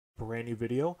brand new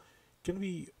video. Gonna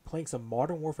be playing some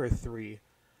Modern Warfare 3.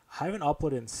 I haven't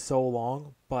uploaded in so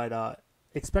long, but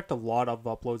expect a lot of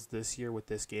uploads this year with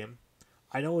this game.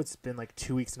 I know it's been like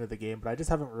 2 weeks into the game, but I just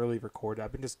haven't really recorded.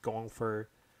 I've been just going for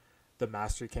the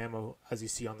mastery camo. As you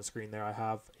see on the screen there, I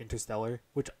have Interstellar,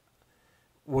 which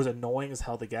was annoying as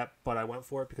hell to get, but I went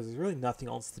for it because there's really nothing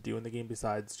else to do in the game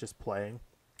besides just playing.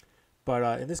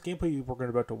 But in this gameplay we're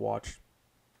about to watch,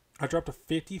 I dropped a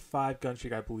 55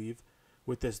 Gunstreak, I believe,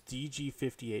 with this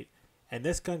DG-58. And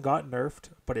this gun got nerfed,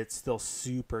 but it's still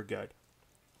super good.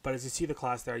 But as you see the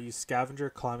class there, I use Scavenger,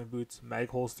 Climbing Boots,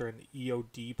 Mag Holster, and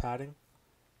EOD padding.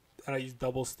 And I use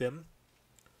double stim.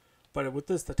 But with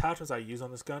this, the attachments I use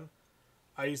on this gun,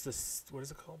 I use this, what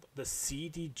is it called? The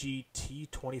CDG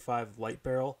T25 light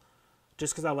barrel.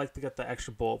 Just because I like to get the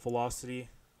extra bullet velocity.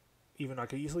 Even though I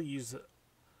could easily use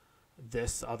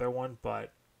this other one,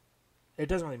 but it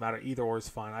doesn't really matter. Either or is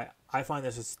fine. I find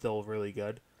this is still really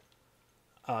good.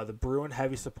 The Bruin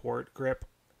heavy support grip.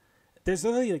 There's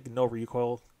really like no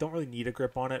recoil. Don't really need a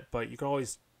grip on it, but you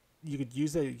could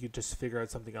use it. You could just figure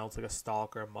out something else like a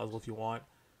stock or a muzzle if you want.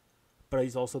 But I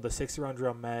use also the 60 round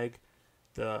drum mag,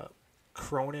 the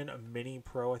Cronin Mini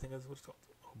Pro. I think that's what it's called.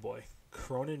 Oh boy,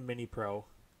 Cronin Mini Pro.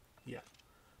 Yeah,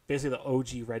 basically the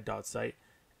OG red dot sight,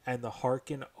 and the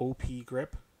Harkin OP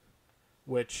grip,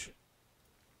 which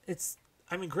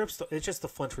grips. It's just the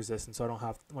flinch resistance, so I don't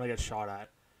have when I get shot at,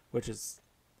 which is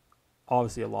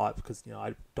obviously a lot because, you know,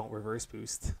 I don't reverse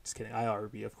boost. Just kidding. I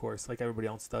RB, of course, like everybody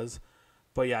else does.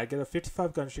 But yeah, I get a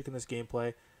 55 gun streak in this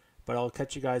gameplay, but I'll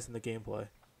catch you guys in the gameplay.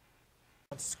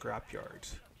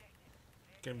 Scrapyard.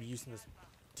 Gonna be using this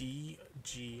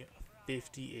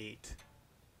DG-58.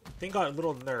 Thing got a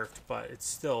little nerfed, but it's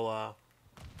still,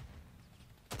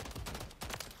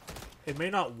 it may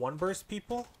not one burst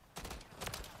people,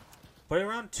 but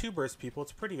around 2 burst people,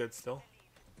 it's pretty good still.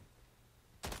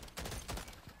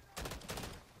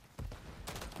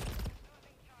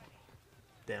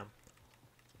 Damn.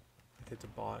 I hit the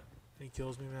bot. He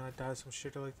kills me, man. I die some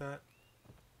shit like that.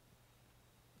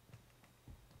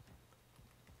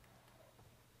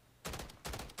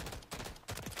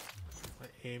 My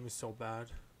aim is so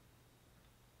bad.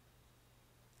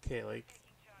 Okay, like...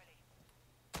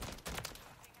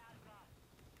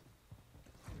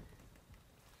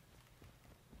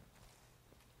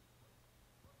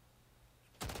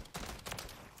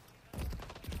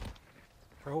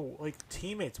 Bro, like,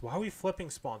 teammates, why are we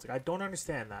flipping spawns? Like, I don't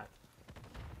understand that.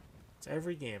 It's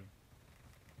every game.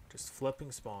 Just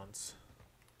flipping spawns.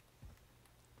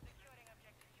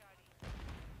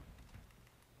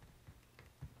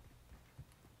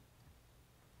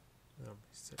 Oh,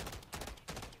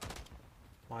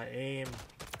 my aim.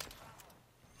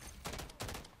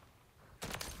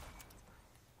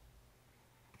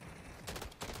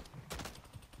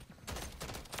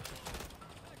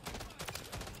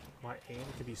 My aim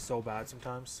can be so bad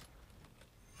sometimes.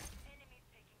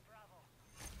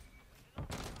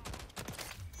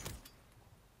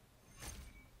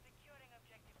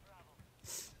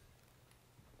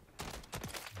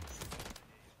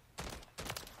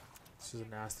 This is a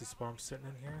nasty spawn sitting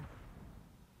in here.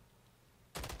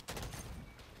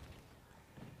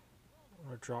 I'm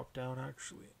gonna drop down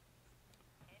actually.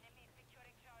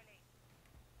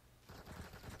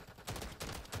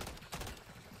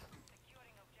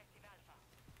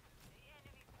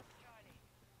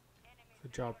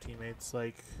 Good job, teammates.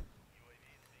 Like,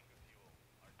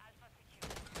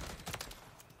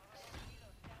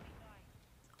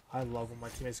 I love when my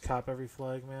teammates cap every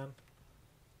flag, man.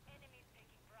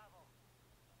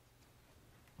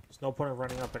 There's no point in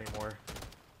running up anymore,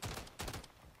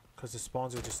 because the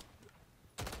spawns are just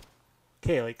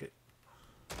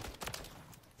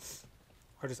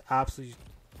are just absolutely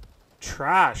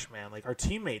trash, man. Like, our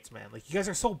teammates, man. Like, you guys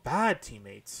are so bad,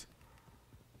 teammates.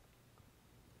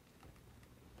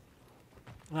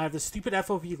 And I have this stupid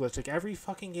FOV glitch. Like, every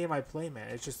fucking game I play, man.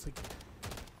 It's just like,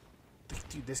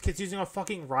 dude, this kid's using a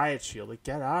fucking riot shield. Like,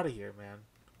 get out of here, man.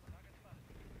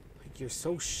 Like, you're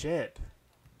so shit.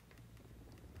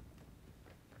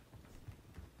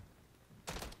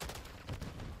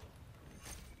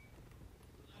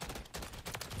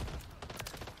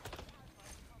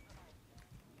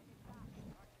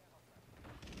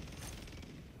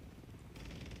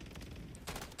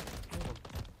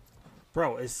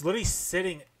 Bro, it's literally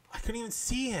sitting. I couldn't even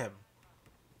see him.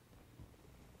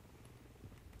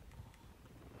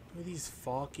 Look at these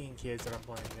fucking kids that I'm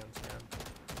playing against, man.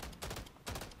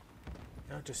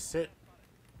 You know, just sit.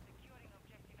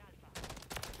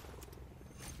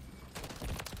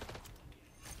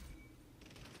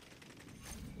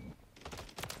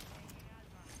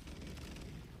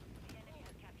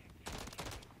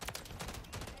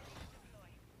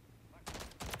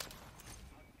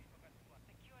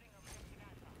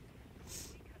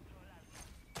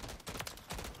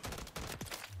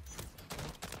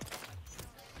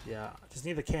 Yeah, just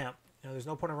need the camp. You know, there's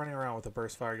no point in running around with a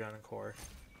burst fire gun and core.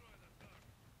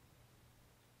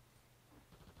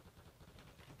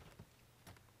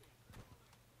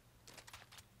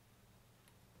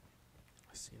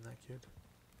 I seen that kid.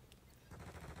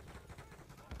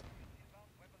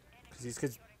 Because these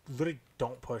kids literally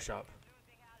don't push up.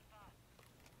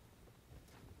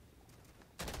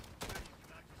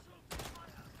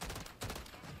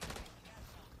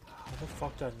 How the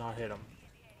fuck did I not hit him?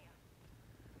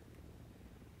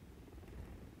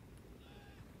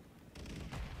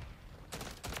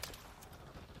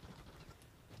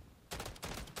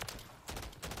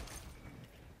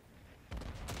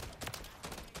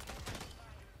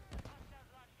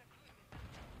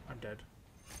 I'm dead.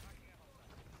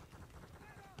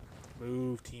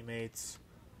 Move, teammates.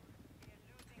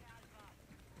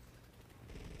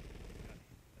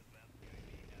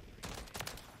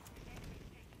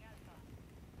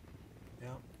 Yeah.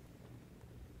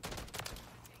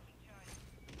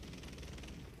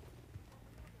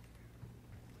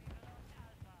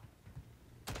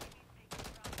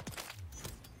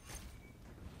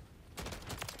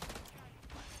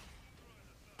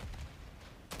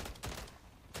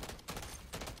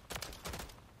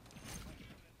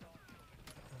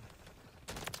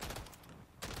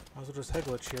 Might as well just head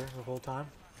glitch here the whole time.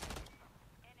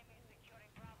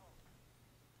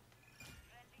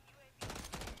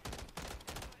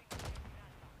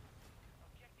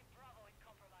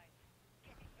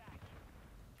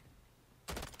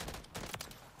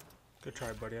 Good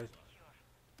try, buddy. I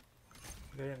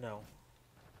didn't know.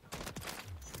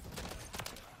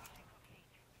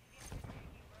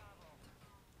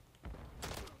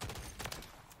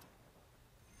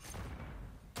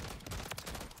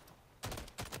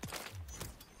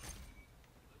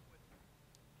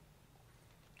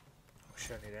 Oh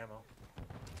shit, I need ammo.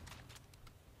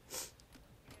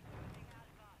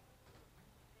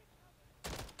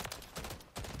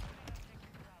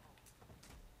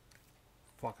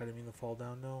 Fuck, I didn't mean to fall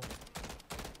down, no.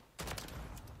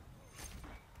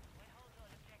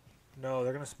 No,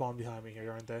 they're gonna spawn behind me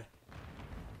here, aren't they?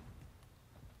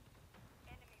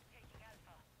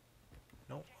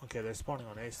 Nope. Okay, they're spawning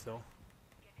on A still.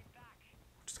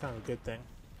 Which is kind of a good thing.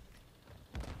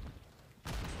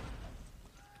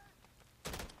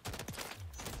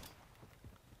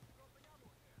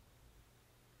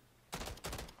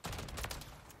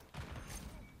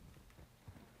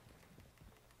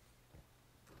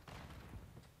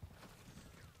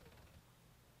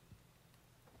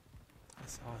 I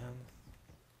saw him.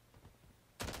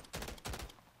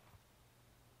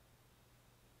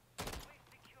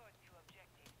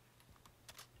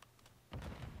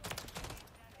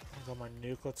 I got my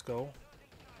nuke, let's go.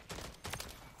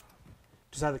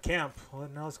 Just had the camp. Well,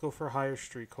 now let's go for a higher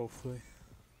streak, hopefully.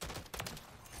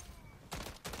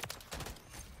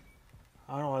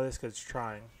 I don't know why this kid's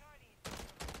trying.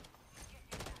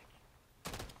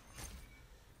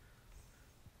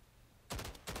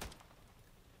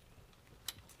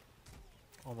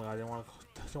 Oh my god, I didn't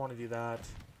want to do that.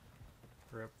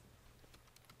 Rip.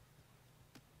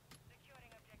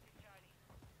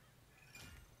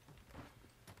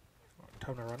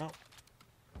 Time to run up.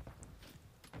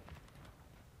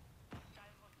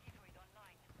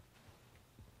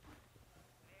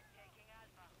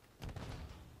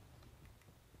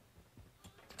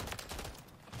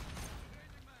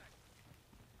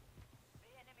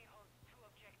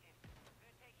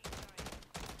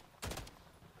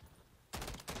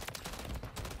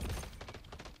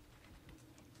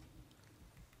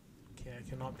 Okay, I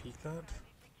cannot peek that.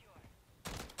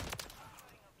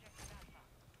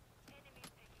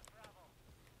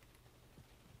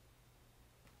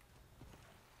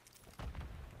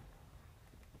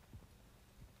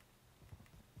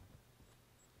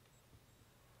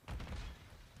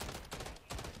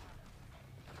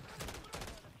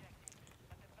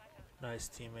 Nice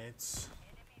teammates.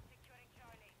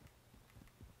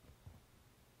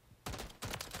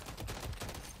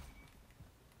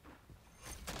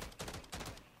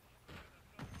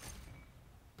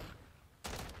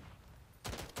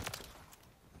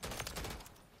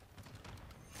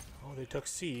 Oh, they took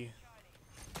C,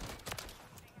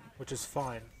 which is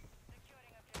fine.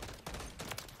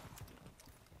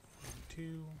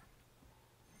 2.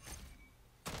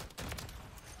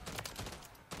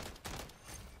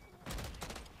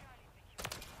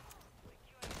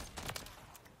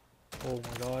 Oh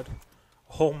my god.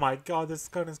 Oh my god, this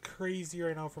gun is crazy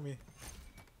right now for me.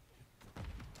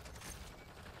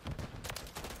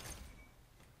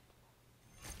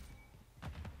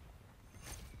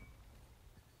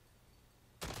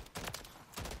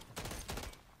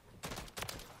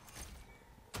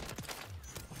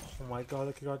 my god,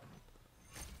 that kid got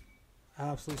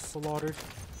absolutely slaughtered.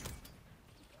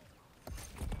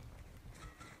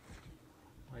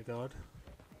 My god.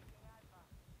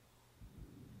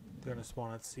 They're gonna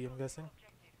spawn at C, I'm guessing.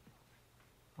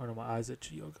 Oh no, my eyes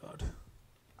itchy, oh god.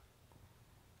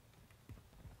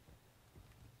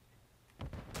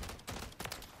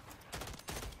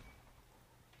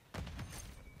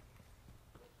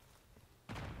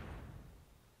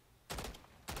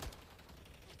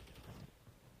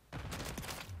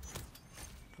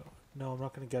 No, I'm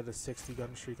not gonna get a 60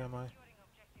 gun streak, am I?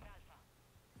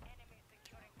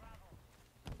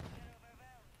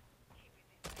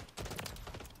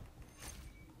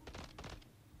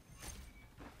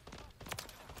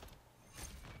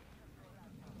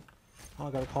 Oh, I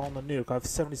gotta call him a nuke. I have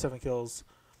 77 kills.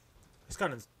 This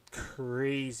gun is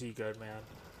crazy good, man.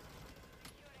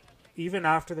 Even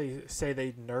after they say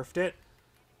they nerfed it.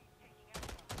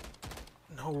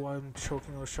 No, I'm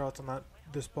choking those shots on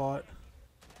this bot.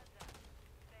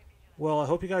 Well, I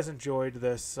hope you guys enjoyed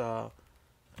this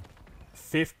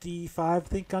 55, I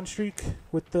think, gun streak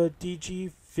with the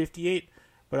DG-58.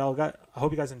 But I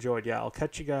hope you guys enjoyed. Yeah, I'll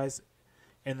catch you guys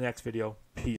in the next video.